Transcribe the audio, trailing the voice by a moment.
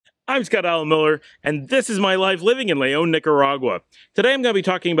I'm Scott Alan Miller, and this is my life living in Leon, Nicaragua. Today I'm going to be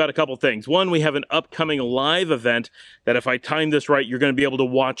talking about a couple things. One, we have an upcoming live event that if I time this right, you're going to be able to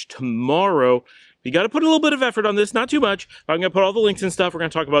watch tomorrow. You got to put a little bit of effort on this, not too much. I'm going to put all the links and stuff. We're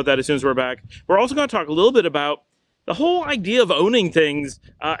going to talk about that as soon as we're back. We're also going to talk a little bit about the whole idea of owning things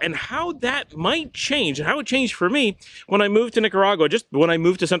and how that might change, and how it changed for me when I moved to Nicaragua, just when I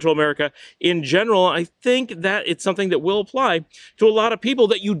moved to Central America. In general, I think that it's something that will apply to a lot of people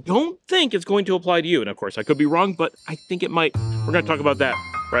that you don't think it's going to apply to you. And of course, I could be wrong, but I think it might. We're going to talk about that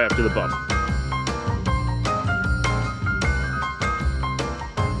right after the bump.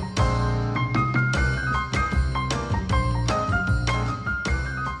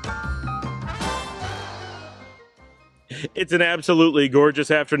 It's an absolutely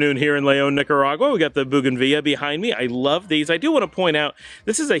gorgeous afternoon here in Leon, Nicaragua. We got the bougainvillea behind me. I love these. I do want to point out,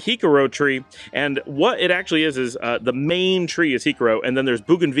 this is a jicaro tree, and what it actually is the main tree is jicaro, and then there's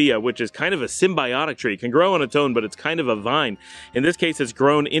bougainvillea, which is kind of a symbiotic tree. It can grow on its own, but it's kind of a vine. In this case, it's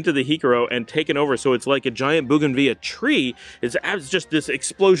grown into the jicaro and taken over, so it's like a giant bougainvillea tree. It's just this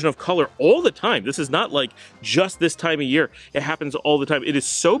explosion of color all the time. This is not like just this time of year. It happens all the time. It is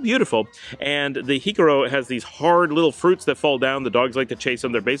so beautiful, and the jicaro has these hard little fruits that fall down. The dogs like to chase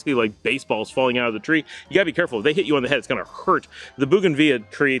them. They're basically like baseballs falling out of the tree. You gotta be careful. If they hit you on the head, it's gonna hurt. The bougainvillea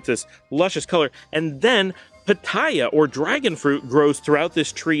creates this luscious color, and then pitaya or dragon fruit grows throughout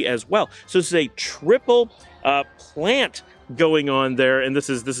this tree as well. So this is a triple plant going on there, and this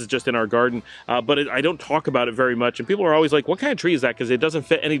is just in our garden, but I don't talk about it very much, and people are always like, what kind of tree is that? Because it doesn't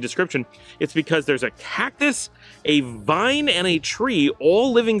fit any description. It's because there's a cactus, a vine, and a tree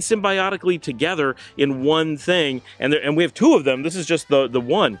all living symbiotically together in one thing, and we have two of them. This is just the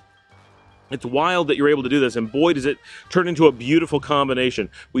one. It's wild that you're able to do this, and boy, does it turn into a beautiful combination.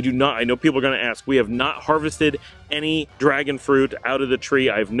 We do not, I know people are going to ask, we have not harvested any dragon fruit out of the tree.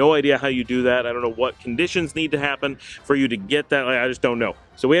 I have no idea how you do that. I don't know what conditions need to happen for you to get that. I just don't know.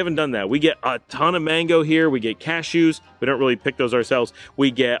 So we haven't done that. We get a ton of mango here. We get cashews. We don't really pick those ourselves.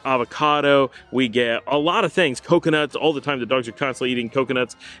 We get avocado. We get a lot of things. Coconuts all the time. The dogs are constantly eating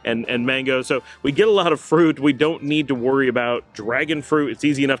coconuts and mango. So we get a lot of fruit. We don't need to worry about dragon fruit. It's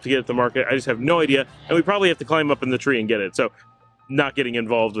easy enough to get at the market. I just have no idea. And we probably have to climb up in the tree and get it. So not getting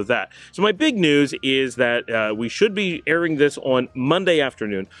involved with that. So my big news is that we should be airing this on Monday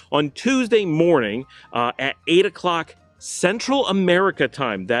afternoon. On Tuesday morning at 8 o'clock Central America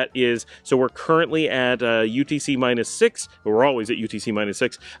time. That is, so we're currently at UTC -6. We're always at UTC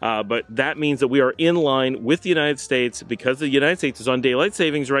 -6, but that means that we are in line with the United States because the United States is on daylight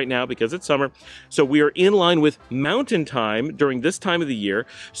savings right now because it's summer. So we are in line with Mountain Time during this time of the year.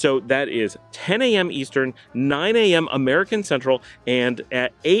 So that is 10 a.m. Eastern, 9 a.m. American Central, and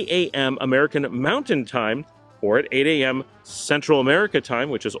at 8 a.m. American Mountain Time, or at 8 a.m. Central America time,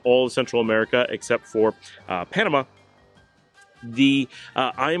 which is all of Central America except for Panama.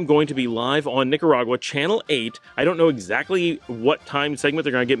 I am going to be live on Nicaragua Channel 8. I don't know exactly what time segment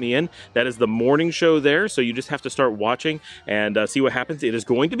they're going to get me in. That is the morning show there, so you just have to start watching and see what happens. It is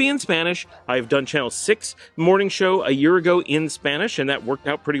going to be in Spanish. I've done Channel 6 morning show a year ago in Spanish, and that worked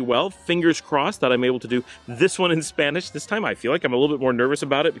out pretty well. Fingers crossed that I'm able to do this one in Spanish. This time I feel like I'm a little bit more nervous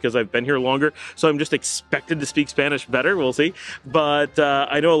about it because I've been here longer, so I'm just expected to speak Spanish better. We'll see. But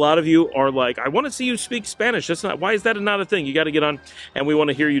I know a lot of you are like, I want to see you speak Spanish. That's not, why is that not a thing? You got to get on, and we want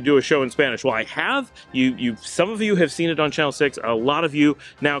to hear you do a show in Spanish. Well, I have. Some of you have seen it on Channel 6. A lot of you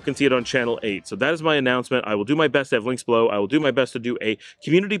now can see it on Channel 8. So that is my announcement. I will do my best to have links below. I will do my best to do a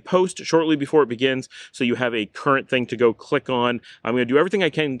community post shortly before it begins, so you have a current thing to go click on. I'm going to do everything I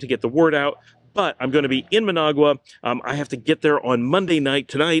can to get the word out. But I'm going to be in Managua. I have to get there on Monday night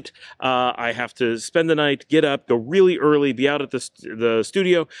tonight. I have to spend the night, get up, go really early, be out at the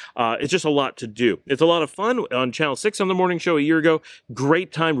studio. It's just a lot to do. It's a lot of fun on Channel 6 on the morning show a year ago.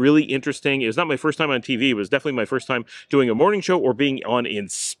 Great time, really interesting. It was not my first time on TV. It was definitely my first time doing a morning show or being on in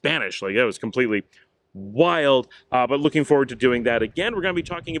Spanish. Like, that was completely wild, but looking forward to doing that again. We're going to be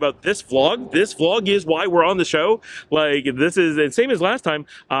talking about this vlog. This vlog is why we're on the show. Like, this is the same as last time.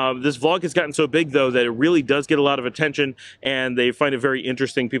 This vlog has gotten so big, though, that it really does get a lot of attention, and they find it very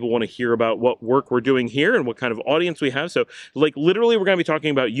interesting. People want to hear about what work we're doing here and what kind of audience we have. So, like, literally, we're going to be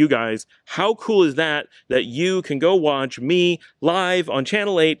talking about you guys. How cool is that you can go watch me live on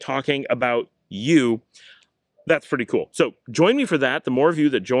Channel 8 talking about you? That's pretty cool. So join me for that. The more of you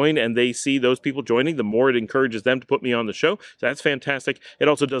that join and they see those people joining, the more it encourages them to put me on the show. So that's fantastic. It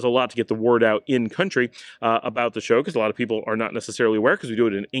also does a lot to get the word out in country about the show, because a lot of people are not necessarily aware, because we do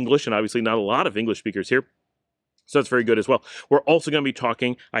it in English, and obviously not a lot of English speakers here. So that's very good as well. We're also going to be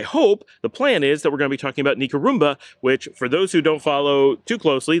talking, I hope, the plan is that we're going to be talking about Nicaragua, which for those who don't follow too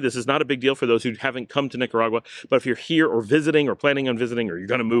closely, this is not a big deal for those who haven't come to Nicaragua, but if you're here or visiting or planning on visiting or you're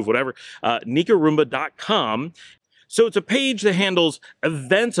going to move, whatever, Nicaragua.com. So it's a page that handles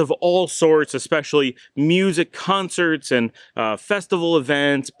events of all sorts, especially music concerts and festival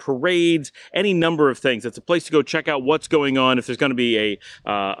events, parades, any number of things. It's a place to go check out what's going on. If there's going to be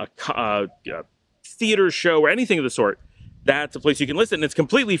a theater show or anything of the sort, that's a place you can list it, and it's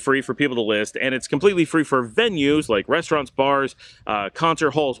completely free for people to list, and it's completely free for venues like restaurants, bars,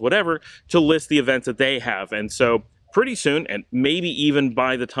 concert halls, whatever, to list the events that they have. And so pretty soon, and maybe even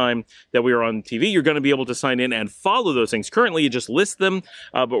by the time that we are on TV, you're going to be able to sign in and follow those things. Currently, you just list them,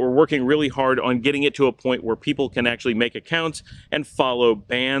 but we're working really hard on getting it to a point where people can actually make accounts and follow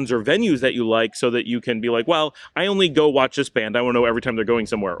bands or venues that you like, so that you can be like, well, I only go watch this band. I want to know every time they're going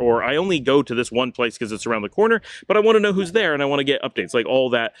somewhere. Or I only go to this one place because it's around the corner, but I want to know who's there and I want to get updates. Like, all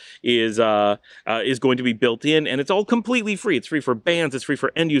that is going to be built in, and it's all completely free. It's free for bands. It's free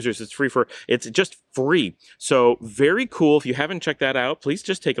for end users. It's just free. So very cool. If you haven't checked that out, please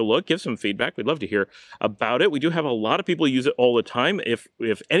just take a look, give some feedback. We'd love to hear about it. We do have a lot of people use it all the time. If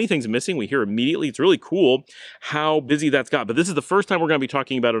anything's missing, we hear immediately. It's really cool how busy that's got. But this is the first time we're going to be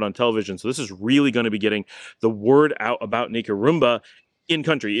talking about it on television. So this is really going to be getting the word out about Nicaragua in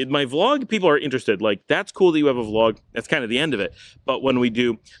country. In my vlog, people are interested. Like, that's cool that you have a vlog. That's kind of the end of it. But when we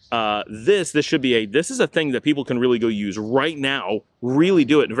do this is a thing that people can really go use right now, really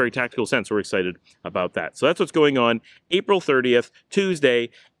do it in a very tactical sense. We're excited about that. So that's what's going on April 30th, Tuesday,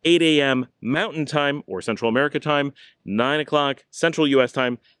 8 a.m. Mountain Time or Central America Time, 9 o'clock Central U.S.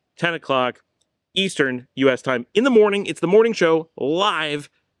 Time, 10 o'clock Eastern U.S. Time. In the morning, it's the morning show live.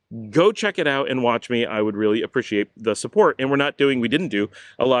 Go check it out and watch me. I would really appreciate the support. And we didn't do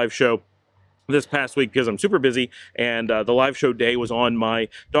a live show this past week because I'm super busy, and the live show day was on my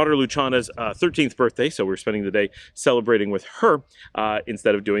daughter Luciana's 13th birthday, so we're spending the day celebrating with her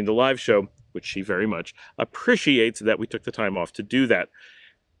instead of doing the live show, which she very much appreciates that we took the time off to do that.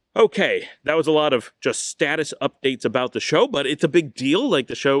 Okay, that was a lot of just status updates about the show, but it's a big deal. Like,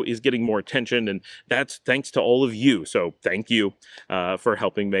 the show is getting more attention, and that's thanks to all of you. So thank you for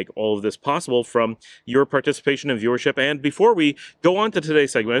helping make all of this possible from your participation and viewership. And before we go on to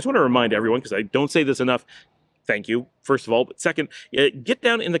today's segment, I just want to remind everyone, because I don't say this enough, thank you, first of all. But second, get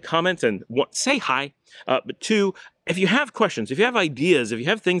down in the comments and say hi. But two, if you have questions, if you have ideas, if you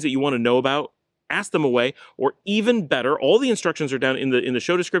have things that you want to know about, ask them away. Or even better, all the instructions are down in the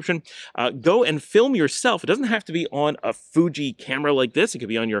show description. Go and film yourself. It doesn't have to be on a Fuji camera like this. It could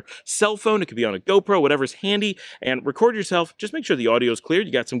be on your cell phone. It could be on a GoPro, whatever's handy, and record yourself. Just make sure the audio is clear.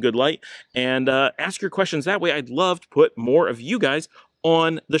 You got some good light, and ask your questions that way. I'd love to put more of you guys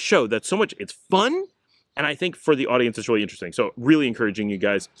on the show. It's fun, and I think for the audience it's really interesting. So really encouraging you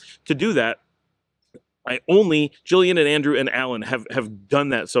guys to do that. Only Jillian and Andrew and Alan have done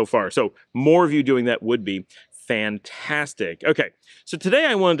that so far. So more of you doing that would be fantastic. Okay, so today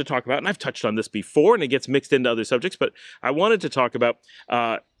I wanted to talk about, and I've touched on this before, and it gets mixed into other subjects, but I wanted to talk about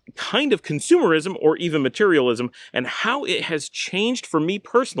kind of consumerism or even materialism and how it has changed for me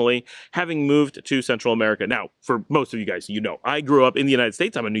personally, having moved to Central America. Now, for most of you guys, I grew up in the United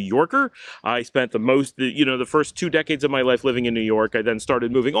States. I'm a New Yorker. I spent the first 2 decades of my life living in New York. I then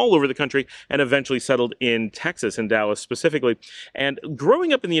started moving all over the country and eventually settled in Texas, in Dallas specifically. And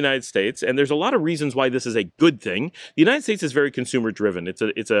growing up in the United States, and there's a lot of reasons why this is a good thing, the United States is very consumer driven.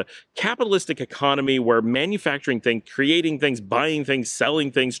 It's a capitalistic economy where manufacturing things, creating things, buying things,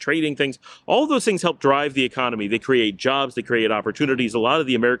 selling things, trading things, all those things help drive the economy. They create jobs, they create opportunities. A lot of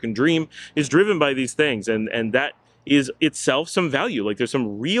the American dream is driven by these things, and that is itself some value. Like, there's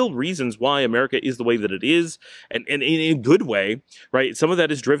some real reasons why America is the way that it is, and in a good way, right? Some of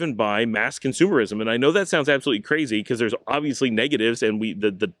that is driven by mass consumerism, and I know that sounds absolutely crazy because there's obviously negatives, and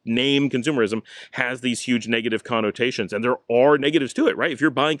the name consumerism has these huge negative connotations, and there are negatives to it, right? If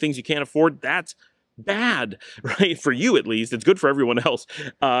you're buying things you can't afford, that's bad, right? For you, at least. It's good for everyone else.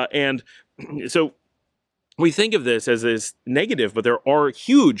 And so we think of this as this negative, but there are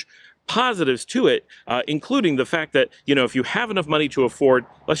huge positives to it, including the fact that, if you have enough money to afford,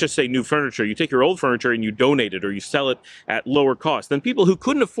 let's just say, new furniture, you take your old furniture and you donate it or you sell it at lower cost, then people who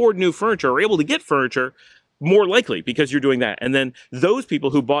couldn't afford new furniture are able to get furniture more likely because you're doing that. And then those people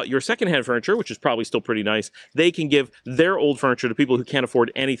who bought your secondhand furniture, which is probably still pretty nice, they can give their old furniture to people who can't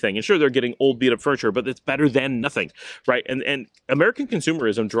afford anything. And sure, they're getting old beat up furniture, but it's better than nothing, right? And American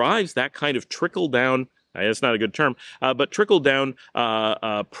consumerism drives that kind of trickle down That's not a good term, but trickle-down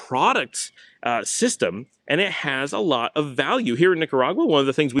products system, and it has a lot of value. Here in Nicaragua, one of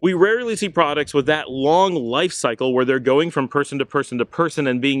the things we rarely see products with that long life cycle where they're going from person to person to person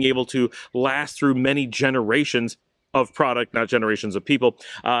and being able to last through many generations of product, not generations of people,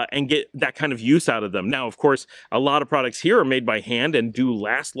 and get that kind of use out of them. Now, of course, a lot of products here are made by hand and do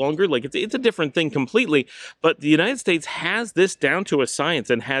last longer. Like it's a different thing completely, but the United States has this down to a science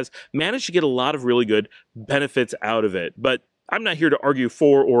and has managed to get a lot of really good benefits out of it. But I'm not here to argue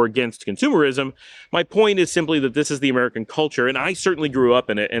for or against consumerism. My point is simply that this is the American culture, and I certainly grew up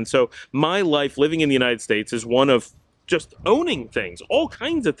in it. And so my life living in the United States is one of just owning things, all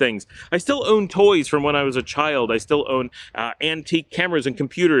kinds of things. I still own toys from when I was a child. I still own antique cameras and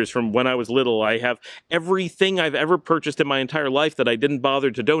computers from when I was little. I have everything I've ever purchased in my entire life that I didn't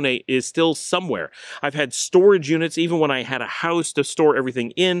bother to donate is still somewhere. I've had storage units even when I had a house to store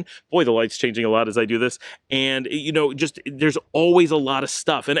everything in. Boy, the light's changing a lot as I do this. And, you know, just there's always a lot of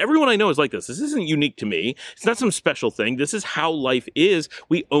stuff. And everyone I know is like this. This isn't unique to me. It's not some special thing. This is how life is.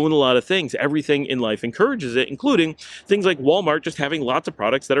 We own a lot of things. Everything in life encourages it, including things like Walmart just having lots of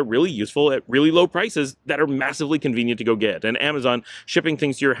products that are really useful at really low prices that are massively convenient to go get. And Amazon shipping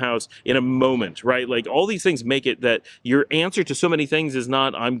things to your house in a moment, right? Like all these things make it that your answer to so many things is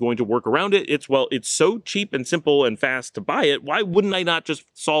not, I'm going to work around it. It's, well, it's so cheap and simple and fast to buy it. Why wouldn't I not just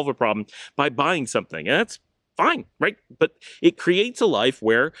solve a problem by buying something? And that's fine, right? But it creates a life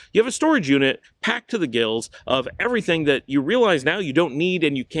where you have a storage unit packed to the gills of everything that you realize now you don't need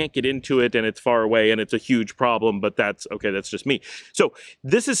and you can't get into it and it's far away and it's a huge problem, but that's okay, that's just me. So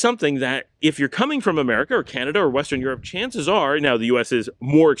this is something that if you're coming from America or Canada or Western Europe, chances are, now the US is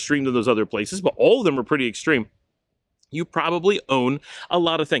more extreme than those other places, but all of them are pretty extreme. You probably own a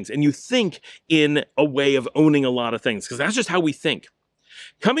lot of things and you think in a way of owning a lot of things because that's just how we think.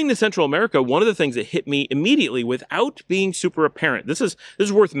 Coming to Central America, one of the things that hit me immediately without being super apparent, this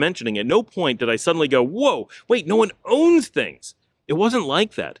is worth mentioning. At no point did I suddenly go, whoa, wait, no one owns things. It wasn't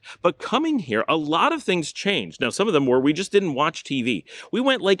like that. But coming here, a lot of things changed. Now, some of them were we just didn't watch TV. We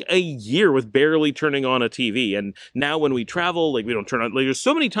went like a year with barely turning on a TV. And now when we travel, like we don't turn on, like there's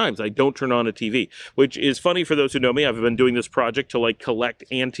so many times I don't turn on a TV, which is funny for those who know me. I've been doing this project to like collect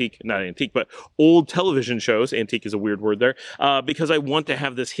not antique, but old television shows. Antique is a weird word there, because I want to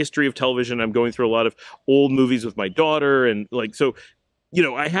have this history of television. I'm going through a lot of old movies with my daughter. And like, so you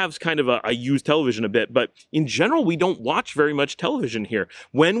know, I have kind of I use television a bit, but in general, we don't watch very much television here.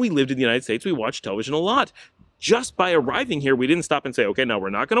 When we lived in the United States, we watched television a lot. Just by arriving here, we didn't stop and say, okay, now we're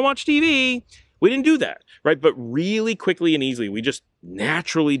not going to watch TV. We didn't do that, right? But really quickly and easily, we just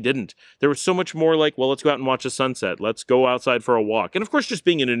naturally didn't. There was so much more like, well, let's go out and watch the sunset. Let's go outside for a walk. And of course, just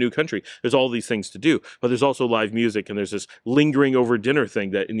being in a new country, there's all these things to do. But there's also live music, and there's this lingering over dinner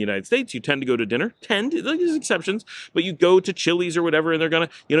thing that in the United States, you tend to go to dinner. There's exceptions, but you go to Chili's or whatever, and they're going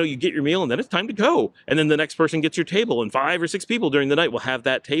to, you know, you get your meal, and then it's time to go. And then the next person gets your table, and 5 or 6 people during the night will have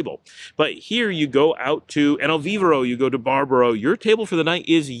that table. But here you go out to El Vivero, you go to Barbaro, your table for the night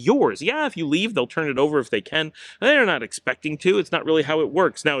is yours. Yeah, if you leave, they'll turn it over if they can. They're not expecting to. It's not really how it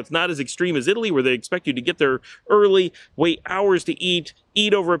works. Now, it's not as extreme as Italy, where they expect you to get there early, wait hours to eat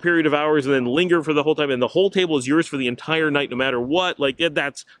over a period of hours, and then linger for the whole time, and the whole table is yours for the entire night, no matter what. Like,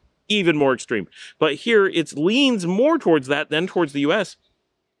 that's even more extreme. But here, it leans more towards that than towards the U.S.,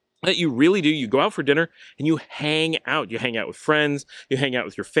 that you really do. You go out for dinner and you hang out. You hang out with friends. You hang out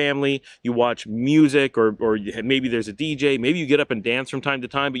with your family. You watch music, or maybe there's a DJ. Maybe you get up and dance from time to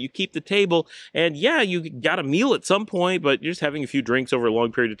time, but you keep the table. And yeah, you got a meal at some point, but you're just having a few drinks over a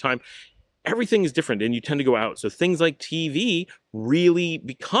long period of time. Everything is different, and you tend to go out. So things like TV really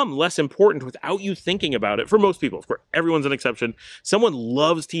become less important without you thinking about it. For most people, of course, everyone's an exception. Someone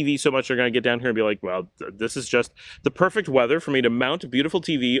loves TV so much they're going to get down here and be like, well, this is just the perfect weather for me to mount a beautiful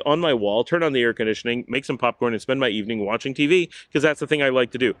TV on my wall, turn on the air conditioning, make some popcorn, and spend my evening watching TV, because that's the thing I like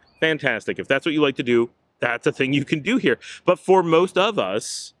to do. Fantastic. If that's what you like to do, that's a thing you can do here. But for most of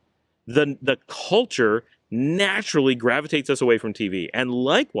us, the culture naturally gravitates us away from TV. And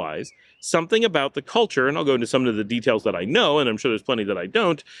likewise, something about the culture, and I'll go into some of the details that I know, and I'm sure there's plenty that I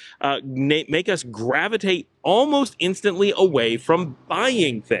don't, make us gravitate almost instantly away from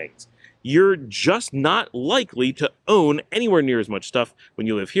buying things. You're just not likely to own anywhere near as much stuff when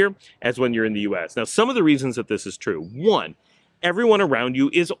you live here as when you're in the US. Now, some of the reasons that this is true. One, everyone around you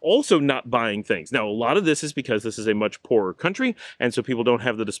is also not buying things. Now, a lot of this is because this is a much poorer country, and so people don't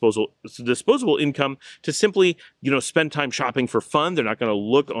have the disposable income to simply, you know, spend time shopping for fun. They're not going to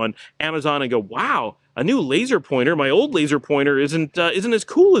look on Amazon and go, wow, a new laser pointer. My old laser pointer isn't as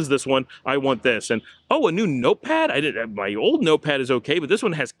cool as this one. I want this. And oh, a new notepad. My old notepad is okay, but this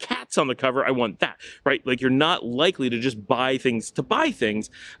one has cats on the cover. I want that, right? Like, you're not likely to just buy things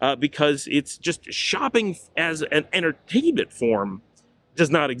because it's just shopping as an entertainment form does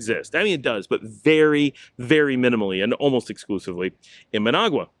not exist. I mean, it does, but very, very minimally and almost exclusively in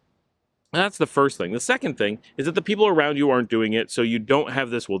Managua. That's the first thing. The second thing is that the people around you aren't doing it, so you don't have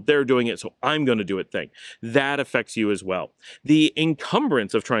this, well, they're doing it, so I'm going to do it thing. That affects you as well. The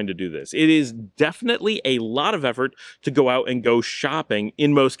encumbrance of trying to do this. It is definitely a lot of effort to go out and go shopping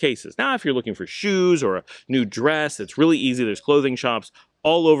in most cases. Now, if you're looking for shoes or a new dress, it's really easy. There's clothing shops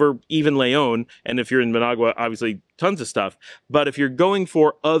all over, even Leon, and if you're in Managua, obviously tons of stuff. But if you're going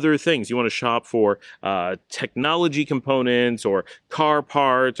for other things, you want to shop for technology components or car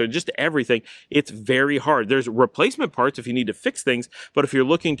parts or just everything, it's very hard. There's replacement parts if you need to fix things, but if you're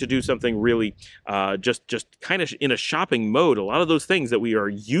looking to do something really just kind of in a shopping mode, a lot of those things that we are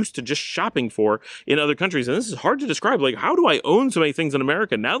used to just shopping for in other countries, and this is hard to describe, like, how do I own so many things in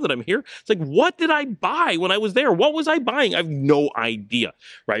America now that I'm here? It's like, what did I buy when I was there? What was I buying? I have no idea,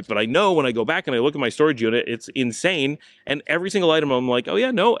 right? But I know when I go back and I look at my storage unit, it's insane. And every single item, I'm like, oh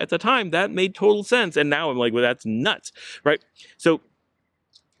yeah, no, at the time that made total sense. And now I'm like, well, that's nuts, right? So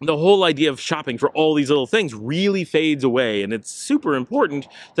the whole idea of shopping for all these little things really fades away. And it's super important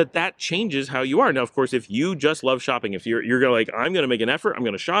that that changes how you are. Now, of course, if you just love shopping, if you're going to like, I'm going to make an effort, I'm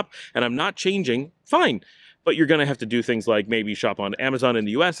going to shop and I'm not changing, fine. But you're going to have to do things like maybe shop on Amazon in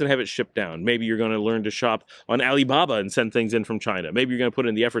the US and have it shipped down. Maybe you're going to learn to shop on Alibaba and send things in from China. Maybe you're going to put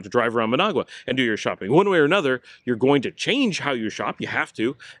in the effort to drive around Managua and do your shopping. One way or another, you're going to change how you shop. You have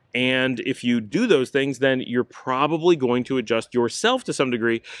to. And if you do those things, then you're probably going to adjust yourself to some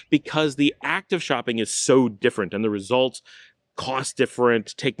degree because the act of shopping is so different and the results cost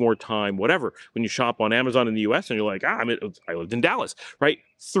different, take more time, whatever. When you shop on Amazon in the US and you're like, I lived in Dallas, right?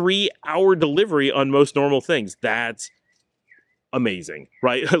 3-hour delivery on most normal things. That's amazing,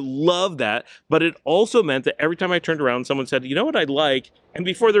 right? I love that. But it also meant that every time I turned around, someone said, you know what I'd like? And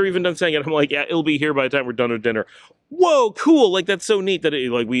before they're even done saying it, I'm like, yeah, it'll be here by the time we're done with dinner. Whoa, cool. Like, that's so neat that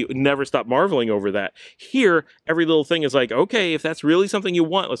we never stop marveling over that. Here, every little thing is like, okay, if that's really something you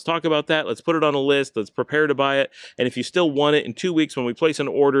want, let's talk about that. Let's put it on a list. Let's prepare to buy it. And if you still want it in 2 weeks when we place an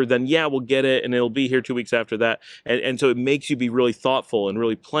order, then yeah, we'll get it and it'll be here 2 weeks after that. And so it makes you be really thoughtful and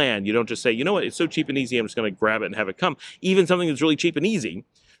really planned. You don't just say, you know what, it's so cheap and easy, I'm just going to grab it and have it come. Even something that's really cheap and easy,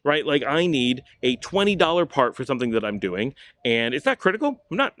 right? Like, I need a $20 part for something that I'm doing, and it's not critical.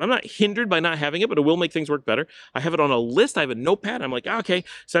 I'm not hindered by not having it, but it will make things work better. I have it on a list. I have a notepad. I'm like, okay,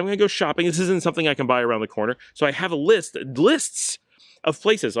 so I'm going to go shopping. This isn't something I can buy around the corner. So I have lists of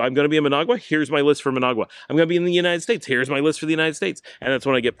places. So I'm going to be in Managua. Here's my list for Managua. I'm going to be in the United States. Here's my list for the United States. And that's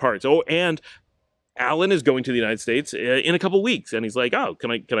when I get parts. Oh, and Alan is going to the United States in a couple weeks, and he's like, oh,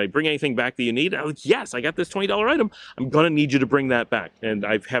 can I bring anything back that you need? I'm like, yes, I got this $20 item. I'm going to need you to bring that back. And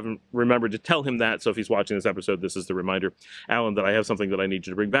I haven't remembered to tell him that, so if he's watching this episode, this is the reminder, Alan, that I have something that I need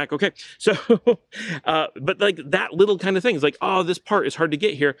you to bring back. Okay, so, but like that little kind of thing is like, oh, this part is hard to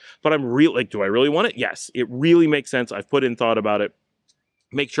get here, but I'm like, do I really want it? Yes, it really makes sense. I've put in thought about it.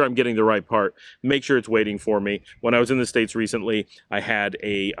 Make sure I'm getting the right part. Make sure it's waiting for me. When I was in the States recently, I had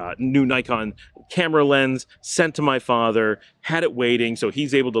a new Nikon camera lens sent to my father, had it waiting, so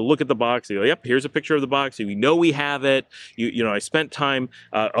he's able to look at the box. He's like, yep, here's a picture of the box. We know we have it. You know, I spent time,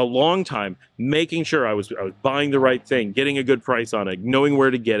 a long time, making sure I was buying the right thing, getting a good price on it, knowing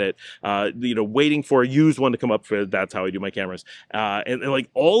where to get it, you know, waiting for a used one to come up. That's how I do my cameras. And like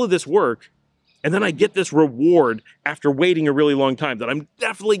all of this work. And then I get this reward after waiting a really long time that I'm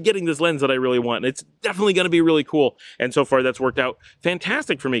definitely getting this lens that I really want. And it's definitely going to be really cool. And so far that's worked out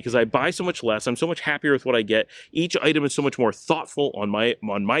fantastic for me because I buy so much less. I'm so much happier with what I get. Each item is so much more thoughtful on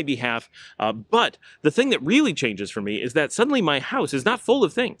my behalf. But the thing that really changes for me is that suddenly my house is not full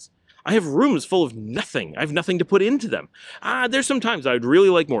of things. I have rooms full of nothing. I have nothing to put into them. There's some times I'd really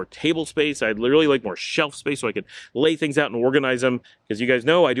like more table space. I'd really like more shelf space so I could lay things out and organize them. Because you guys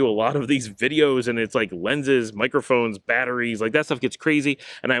know I do a lot of these videos and it's like lenses, microphones, batteries, like that stuff gets crazy.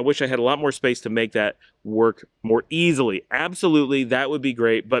 And I wish I had a lot more space to make that work more easily. Absolutely, that would be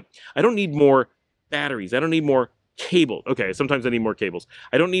great. But I don't need more batteries. I don't need more cable. Okay, sometimes I need more cables.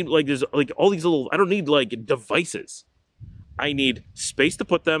 I don't need like there's like all these little, I don't need like devices. I need space to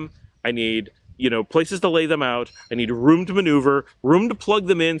put them. I need, you know, places to lay them out. I need room to maneuver, room to plug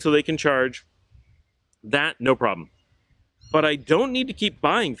them in so they can charge. That, no problem. but I don't need to keep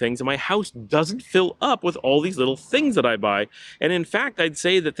buying things, and my house doesn't fill up with all these little things that I buy. And in fact, I'd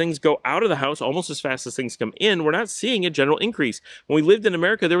say that things go out of the house almost as fast as things come in. We're not seeing a general increase. When we lived in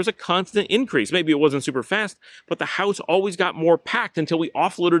America, there was a constant increase. Maybe it wasn't super fast, but the house always got more packed until we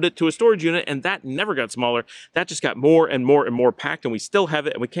offloaded it to a storage unit, and that never got smaller. That just got more and more and more packed, and we still have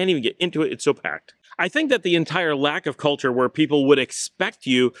it, and we can't even get into it. It's so packed. I think that the entire lack of culture where people would expect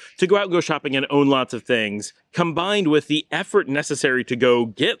you to go out and go shopping and own lots of things, combined with the effort necessary to go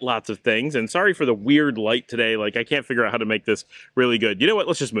get lots of things, and sorry for the weird light today, like I can't figure out how to make this really good. You know what?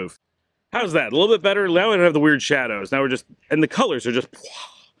 Let's just move. How's that? A little bit better? Now I don't have the weird shadows. Now we're just, and the colors are just,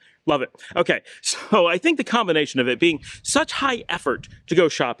 love it. Okay, so I think the combination of it being such high effort to go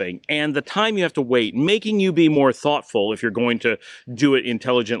shopping and the time you have to wait, making you be more thoughtful if you're going to do it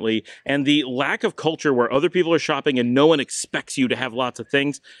intelligently, and the lack of culture where other people are shopping and no one expects you to have lots of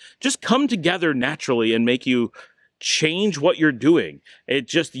things, just come together naturally and make you change what you're doing. It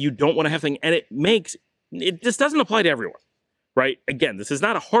just, you don't want to have things, and this doesn't apply to everyone. Right? Again, this is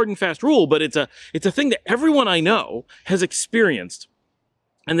not a hard and fast rule, but it's a thing that everyone I know has experienced.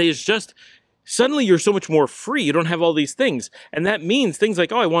 And there's just, suddenly you're so much more free. You don't have all these things. And that means things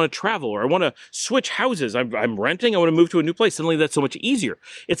like, oh, I want to travel, or I want to switch houses. I'm renting. I want to move to a new place. Suddenly that's so much easier.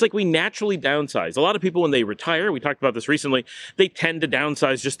 It's like we naturally downsize. A lot of people, when they retire, we talked about this recently, they tend to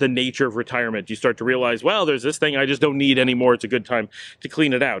downsize just the nature of retirement. You start to realize, well, there's this thing I just don't need anymore. It's a good time to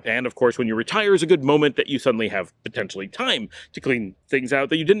clean it out. And of course, when you retire is a good moment that you suddenly have potentially time to clean things out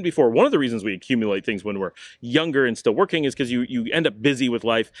that you didn't before. One of the reasons we accumulate things when we're younger and still working is because you end up busy with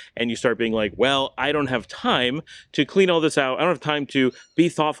life, and you start being like, well, I don't have time to clean all this out. I don't have time to be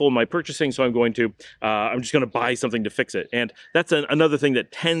thoughtful in my purchasing, so I'm just going to buy something to fix it. And that's another thing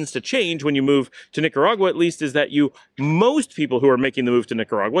that tends to change when you move to Nicaragua, at least, is that most people who are making the move to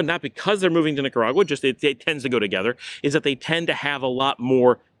Nicaragua, not because they're moving to Nicaragua, just it tends to go together, is that they tend to have a lot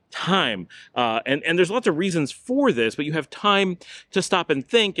more time. And there's lots of reasons for this, but you have time to stop and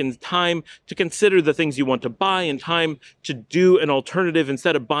think, and time to consider the things you want to buy, and time to do an alternative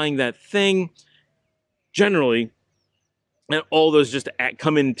instead of buying that thing. Generally, and all those just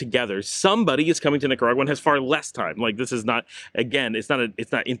come in together. Somebody is coming to Nicaragua and has far less time. Like, this is not, again, it's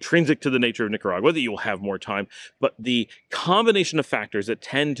not intrinsic to the nature of Nicaragua that you will have more time, but the combination of factors that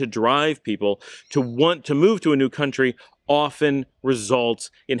tend to drive people to want to move to a new country often results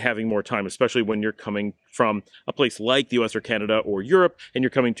in having more time, especially when you're coming from a place like the US or Canada or Europe, and you're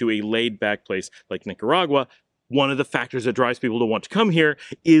coming to a laid-back place like Nicaragua. One of the factors that drives people to want to come here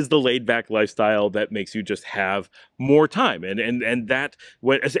is the laid-back lifestyle that makes you just have more time, and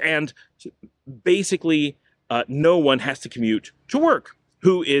basically no one has to commute to work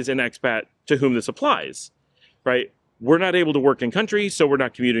who is an expat to whom this applies, right? We're not able to work in country, so we're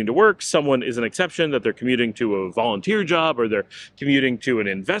not commuting to work. Someone is an exception, that they're commuting to a volunteer job, or they're commuting to an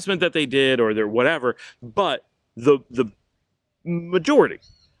investment that they did, or they're whatever. But the majority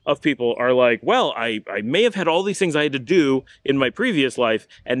of people are like, well, I may have had all these things I had to do in my previous life,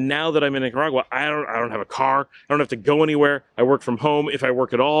 and now that I'm in Nicaragua, I don't have a car, I don't have to go anywhere, I work from home if I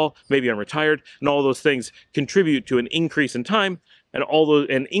work at all, maybe I'm retired, and all those things contribute to an increase in time, and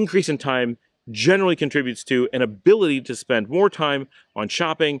an increase in time generally contributes to an ability to spend more time on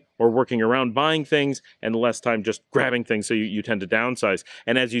shopping or working around buying things, and less time just grabbing things, so you tend to downsize.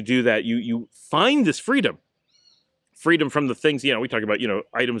 And as you do that, you find this freedom from the things, we talk about,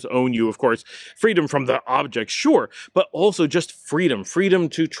 items own you, of course, freedom from the objects, sure, but also just freedom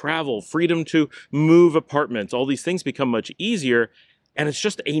to travel, freedom to move apartments. All these things become much easier, and it's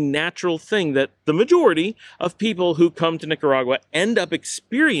just a natural thing that the majority of people who come to Nicaragua end up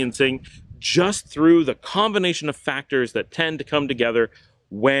experiencing just through the combination of factors that tend to come together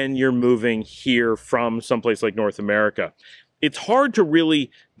when you're moving here from someplace like North America. It's hard to really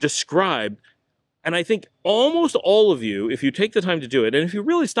describe. And I think almost all of you, if you take the time to do it, and if you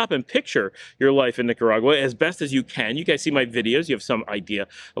really stop and picture your life in Nicaragua as best as you can, you guys see my videos, you have some idea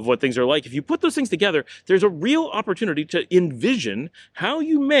of what things are like. If you put those things together, there's a real opportunity to envision how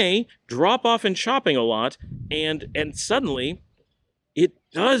you may drop off in shopping a lot, and suddenly it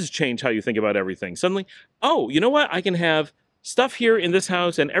does change how you think about everything. Suddenly, oh, you know what? I can have stuff here in this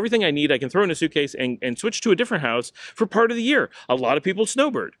house, and everything I need I can throw in a suitcase and switch to a different house for part of the year. A lot of people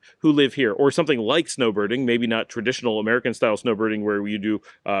snowbird who live here, or something like snowbirding, maybe not traditional American style snowbirding where you do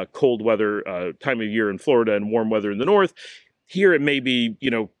cold weather time of year in Florida and warm weather in the north. Here it may be,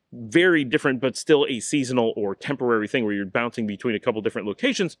 very different, but still a seasonal or temporary thing where you're bouncing between a couple different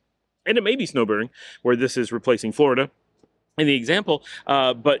locations. And it may be snowbirding, where this is replacing Florida in the example.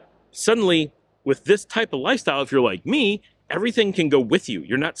 But suddenly, with this type of lifestyle, if you're like me, everything can go with you.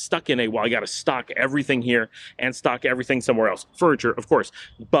 You're not stuck in a, well, I got to stock everything here and stock everything somewhere else. Furniture, of course,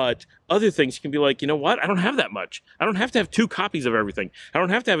 but other things you can be like, you know what? I don't have that much. I don't have to have 2 copies of everything. I don't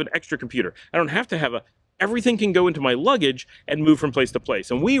have to have an extra computer. I don't have to have everything can go into my luggage and move from place to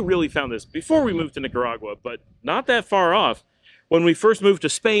place. And we really found this before we moved to Nicaragua, but not that far off. When we first moved to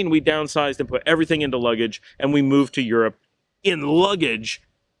Spain, we downsized and put everything into luggage, and we moved to Europe in luggage.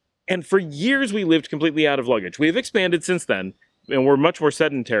 And for years, we lived completely out of luggage. We have expanded since then, and we're much more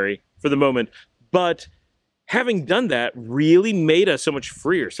sedentary for the moment. But having done that really made us so much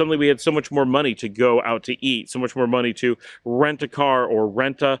freer. Suddenly, we had so much more money to go out to eat, so much more money to rent a car or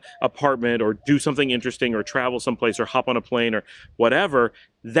rent an apartment or do something interesting or travel someplace or hop on a plane or whatever.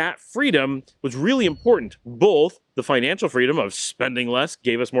 That freedom was really important. Both the financial freedom of spending less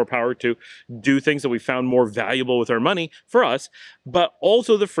gave us more power to do things that we found more valuable with our money for us, but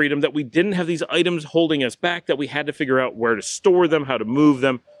also the freedom that we didn't have these items holding us back, that we had to figure out where to store them, how to move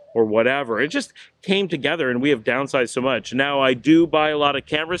them, or whatever. It just came together, and we have downsized so much. Now I do buy a lot of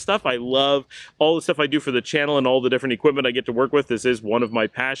camera stuff. I love all the stuff I do for the channel and all the different equipment I get to work with. This is one of my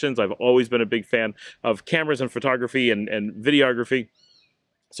passions. I've always been a big fan of cameras and photography and videography.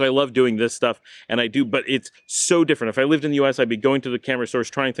 So I love doing this stuff, and I do, but it's so different. If I lived in the US, I'd be going to the camera stores,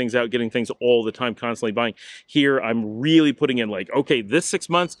 trying things out, getting things all the time, constantly buying. Here, I'm really putting in like, okay, this 6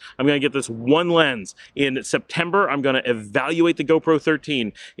 months, I'm going to get this one lens. In September, I'm going to evaluate the GoPro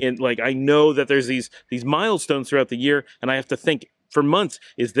 13. And like, I know that there's these milestones throughout the year, and I have to think, for months,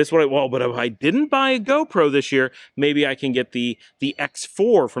 is this what but if I didn't buy a GoPro this year, maybe I can get the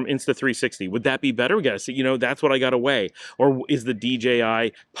X4 from Insta360. Would that be better? Guess, you know, that's what I got to weigh. Or is the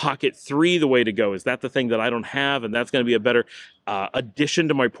DJI Pocket 3 the way to go? Is that the thing that I don't have? And that's going to be a better addition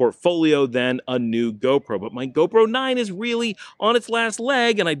to my portfolio than a new GoPro. But my GoPro 9 is really on its last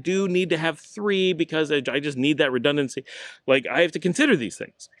leg, and I do need to have 3 because I just need that redundancy. Like, I have to consider these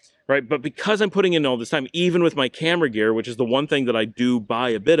things. Right? But because I'm putting in all this time, even with my camera gear, which is the one thing that I do buy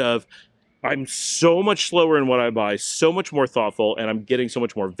a bit of, I'm so much slower in what I buy, so much more thoughtful, and I'm getting so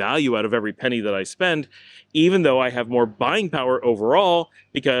much more value out of every penny that I spend, even though I have more buying power overall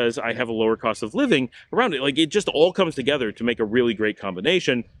because I have a lower cost of living around it. Like, it just all comes together to make a really great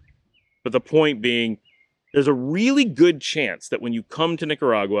combination. But the point being, there's a really good chance that when you come to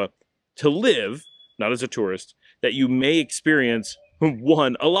Nicaragua to live, not as a tourist, that you may experience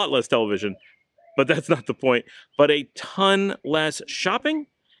one, a lot less television, but that's not the point, but a ton less shopping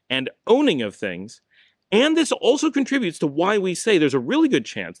and owning of things. And this also contributes to why we say there's a really good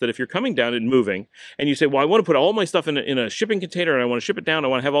chance that if you're coming down and moving and you say, well, I want to put all my stuff in a shipping container and I want to ship it down, I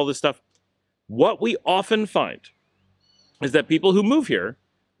want to have all this stuff. What we often find is that people who move here,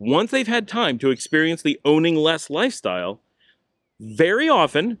 once they've had time to experience the owning less lifestyle, very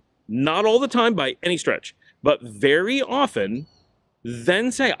often, not all the time by any stretch, but very often,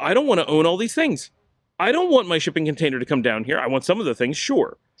 then say, I don't want to own all these things. I don't want my shipping container to come down here. I want some of the things,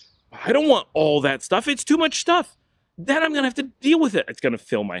 sure. I don't want all that stuff. It's too much stuff. Then I'm going to have to deal with it. It's going to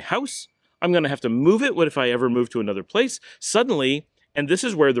fill my house. I'm going to have to move it. What if I ever move to another place? Suddenly, and this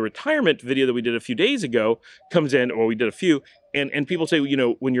is where the retirement video that we did a few days ago comes in, or we did a few, and people say, you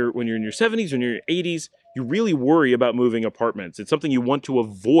know, when you're in your 70s, when you're in your 80s, you really worry about moving apartments. It's something you want to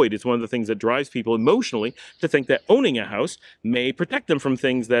avoid. It's one of the things that drives people emotionally to think that owning a house may protect them from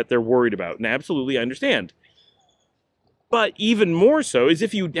things that they're worried about. And absolutely, I understand. But even more so is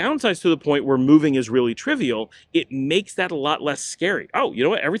if you downsize to the point where moving is really trivial, it makes that a lot less scary. Oh, you know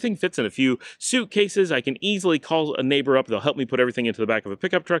what? Everything fits in a few suitcases. I can easily call a neighbor up. They'll help me put everything into the back of a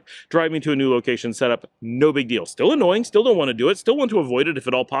pickup truck, drive me to a new location, set up. No big deal. Still annoying. Still don't want to do it. Still want to avoid it if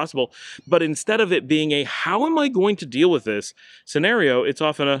at all possible. But instead of it being a, how am I going to deal with this scenario, it's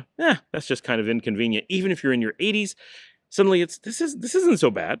often a, that's just kind of inconvenient. Even if you're in your 80s, suddenly this isn't so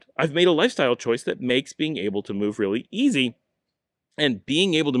bad. I've made a lifestyle choice that makes being able to move really easy. And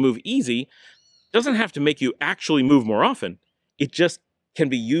being able to move easy doesn't have to make you actually move more often. It just can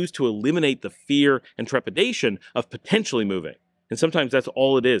be used to eliminate the fear and trepidation of potentially moving. And sometimes that's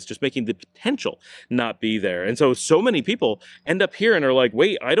all it is, just making the potential not be there. And so many people end up here and are like,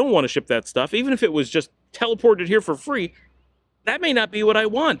 wait, I don't want to ship that stuff. Even if it was just teleported here for free, that may not be what I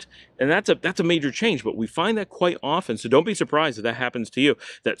want. And that's a major change, but we find that quite often. So don't be surprised if that happens to you,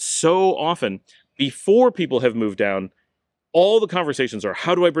 that so often before people have moved down, all the conversations are,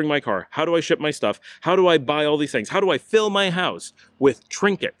 how do I bring my car? How do I ship my stuff? How do I buy all these things? How do I fill my house with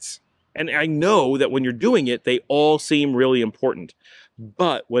trinkets? And I know that when you're doing it, they all seem really important.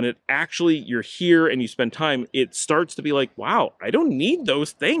 But when it actually, you're here and you spend time, it starts to be like, wow, I don't need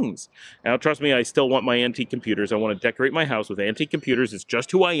those things. Now, trust me, I still want my antique computers. I want to decorate my house with antique computers. It's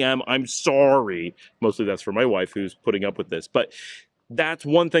just who I am. I'm sorry. Mostly that's for my wife who's putting up with this. But that's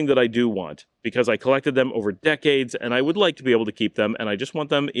one thing that I do want, because I collected them over decades and I would like to be able to keep them. And I just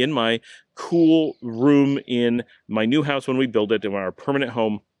want them in my cool room in my new house when we build it, in our permanent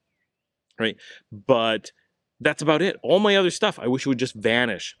home, right? But that's about it. All my other stuff, I wish it would just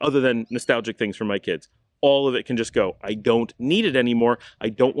vanish, other than nostalgic things for my kids. All of it can just go. I don't need it anymore. I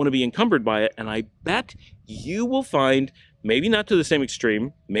don't want to be encumbered by it. And I bet you will find, maybe not to the same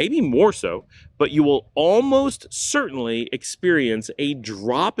extreme, maybe more so, but you will almost certainly experience a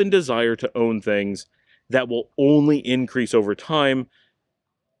drop in desire to own things that will only increase over time.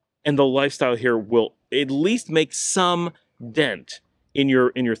 And the lifestyle here will at least make some dent in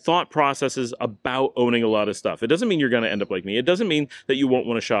your thought processes about owning a lot of stuff. It doesn't mean you're going to end up like me. It doesn't mean that you won't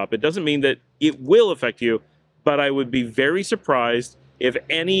want to shop. It doesn't mean that it will affect you, but I would be very surprised if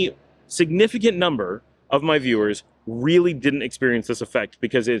any significant number of my viewers really didn't experience this effect,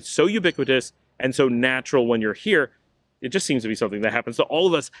 because it's so ubiquitous and so natural when you're here. It just seems to be something that happens to all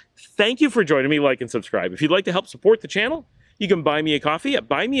of us. Thank you for joining me. Like and subscribe. If you'd like to help support the channel, you can buy me a coffee at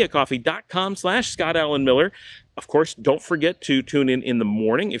buymeacoffee.com/ScottAllenMiller. Of course, don't forget to tune in the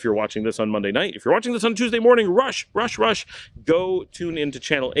morning if you're watching this on Monday night. If you're watching this on Tuesday morning, rush. Go tune into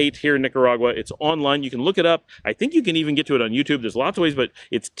Channel 8 here in Nicaragua. It's online. You can look it up. I think you can even get to it on YouTube. There's lots of ways, but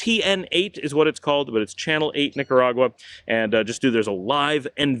it's TN8 is what it's called, but it's Channel 8 Nicaragua. And there's a live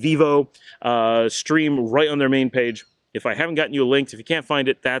en vivo stream right on their main page. If I haven't gotten you a link, if you can't find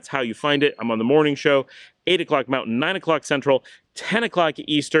it, that's how you find it. I'm on the morning show, 8 o'clock Mountain, 9 o'clock Central, 10 o'clock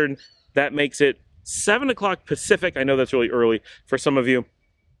Eastern. That makes it 7 o'clock Pacific. I know that's really early for some of you.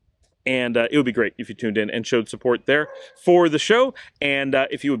 And it would be great if you tuned in and showed support there for the show. And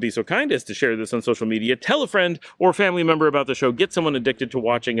if you would be so kind as to share this on social media, tell a friend or family member about the show, get someone addicted to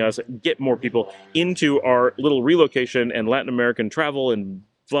watching us, get more people into our little relocation and Latin American travel and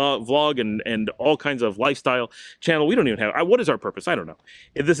vlog and all kinds of lifestyle channel. We don't even have, what is our purpose? I don't know.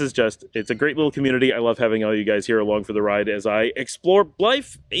 This is just, it's a great little community. I love having all you guys here along for the ride as I explore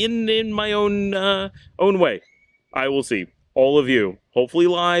life in my own way. I will see all of you, hopefully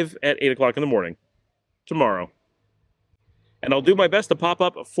live at 8 o'clock in the morning tomorrow. And I'll do my best to pop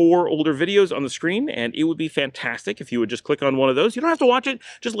up 4 older videos on the screen, and it would be fantastic if you would just click on one of those. You don't have to watch it.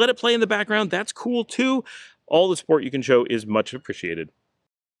 Just let it play in the background. That's cool too. All the support you can show is much appreciated.